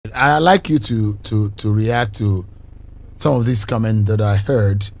I like you to react to some of these comments that I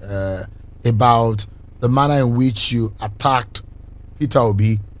heard about the manner in which you attacked Peter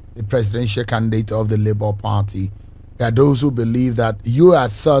Obi, the presidential candidate of the Labour Party. There are those who believe that you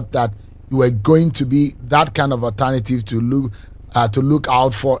had thought that you were going to be that kind of alternative to look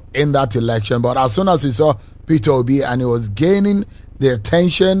out for in that election. But as soon as you saw Peter Obi and he was gaining the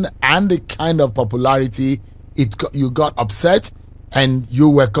attention and the kind of popularity, you got upset and you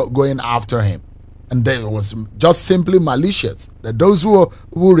were going after him. And then it was just simply malicious. That those who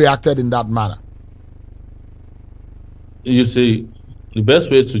reacted in that manner. You see, the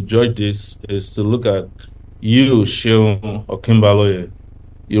best way to judge this is to look at you, Sheon Okimbaloye.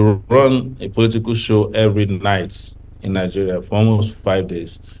 You run a political show every night in Nigeria for almost 5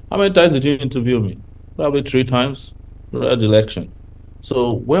 days. How many times did you interview me? Probably 3 times at the election.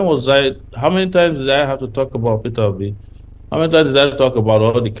 So when was how many times did I have to talk about Peter Obi? How many times did I talk about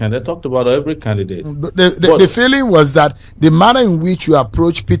all the candidates? I talked about every candidate. But the feeling was that the manner in which you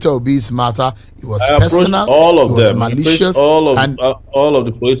approached Peter Obi's matter, it was personal, all of it was them. malicious. All of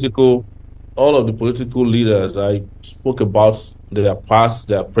the political leaders. I spoke about their past,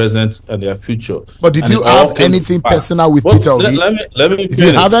 their present, and their future. But did you have anything personal with Peter Obi? Let me did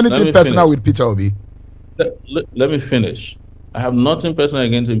you have anything personal with Peter Obi? Let me finish. I have nothing personal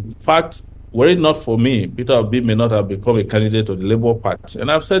against him. In fact, were it not for me, Peter Obi may not have become a candidate of the Labour Party. And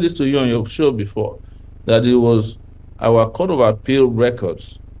I've said this to you on your show before, that it was our Court of Appeal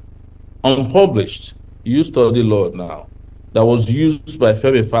records, unpublished, you study law now, that was used by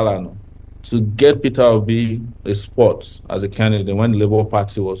Femi Falana to get Peter Obi a spot as a candidate when the Labour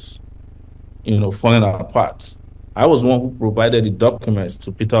Party was, falling apart. I was one who provided the documents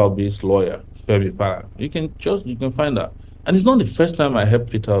to Peter Obi's lawyer, Femi Falana. You can find that. And it's not the first time I helped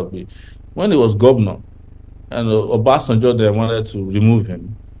Peter Obi. When he was governor and Obasanjo then wanted to remove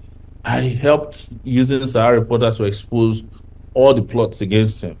him, I helped using Sowore reporters to expose all the plots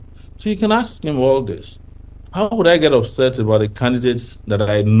against him. So you can ask him all this. How would I get upset about a candidate that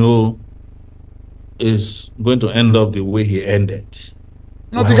I know is going to end up the way he ended?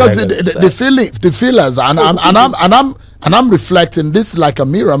 No, because the feelers, and I'm reflecting this like a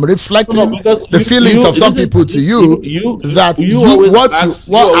mirror. I'm reflecting the feelings of some people to you that what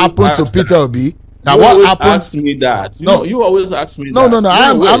happened to Peter Obi. Now what happened? Ask me that. You always ask me. No.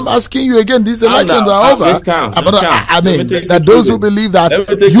 I'm asking you again. These elections are over. I mean that those who believe that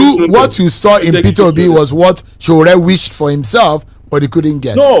what you saw in Peter Obi was what Sowore wished for himself, but he couldn't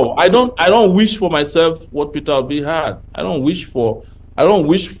get. No, I don't wish for myself what Peter Obi had. I don't wish for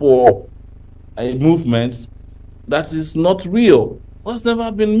a movement that is not real. That's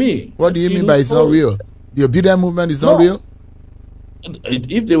never been me. What do you mean by it's not real? The obedient movement is not real?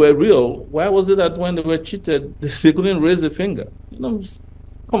 If they were real, why was it that when they were cheated, they couldn't raise a finger? Come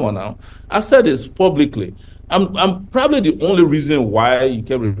on now. I've said this publicly. I'm probably the only reason why you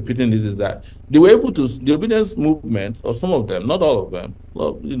kept repeating this is that they were able to, the obedience movement, or some of them, not all of them,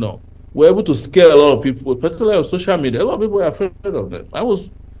 were able to scare a lot of people, particularly on social media. A lot of people were afraid of them. I was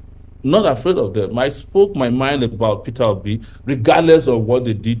not afraid of them. I spoke my mind about Peter Obi, regardless of what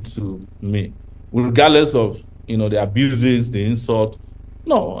they did to me, regardless of the abuses, the insult.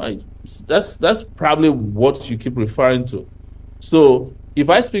 No, that's probably what you keep referring to. So if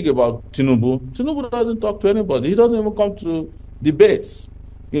I speak about Tinubu doesn't talk to anybody. He doesn't even come to debates.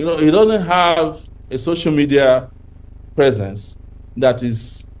 He doesn't have a social media presence that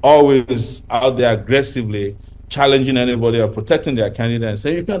is always out there aggressively challenging anybody or protecting their candidate and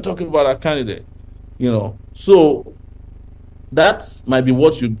saying, you can't talk about our candidate. So that might be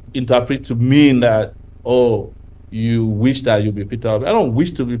what you interpret to mean that, you wish that you'd be Peter Obi. I don't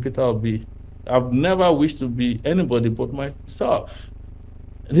wish to be Peter Obi. I've never wished to be anybody but myself.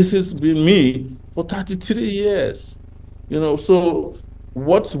 This has been me for 33 years. So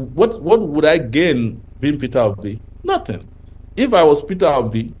what would I gain being Peter Obi? Nothing. If I was Peter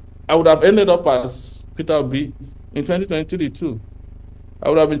Obi, I would have ended up as Peter Obi in 2023 too. I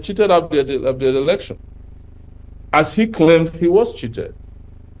would have been cheated of the election. As he claimed he was cheated.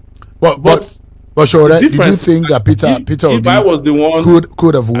 But Sowore, did you think that Peter Obi if I was the one,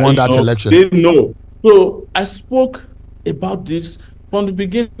 could have won that election? They know. So I spoke about this from the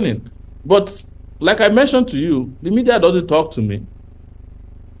beginning. But like I mentioned to you, the media doesn't talk to me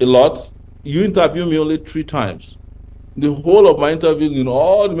a lot. You interview me only 3 times. The whole of my interviews in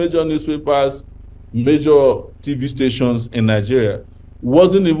all the major newspapers, major TV stations in Nigeria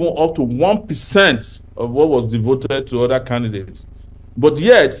wasn't even up to 1% of what was devoted to other candidates. But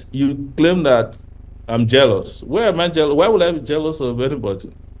yet, you claim that I'm jealous. Where am I jealous? Why would I be jealous of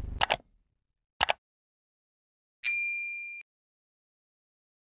anybody?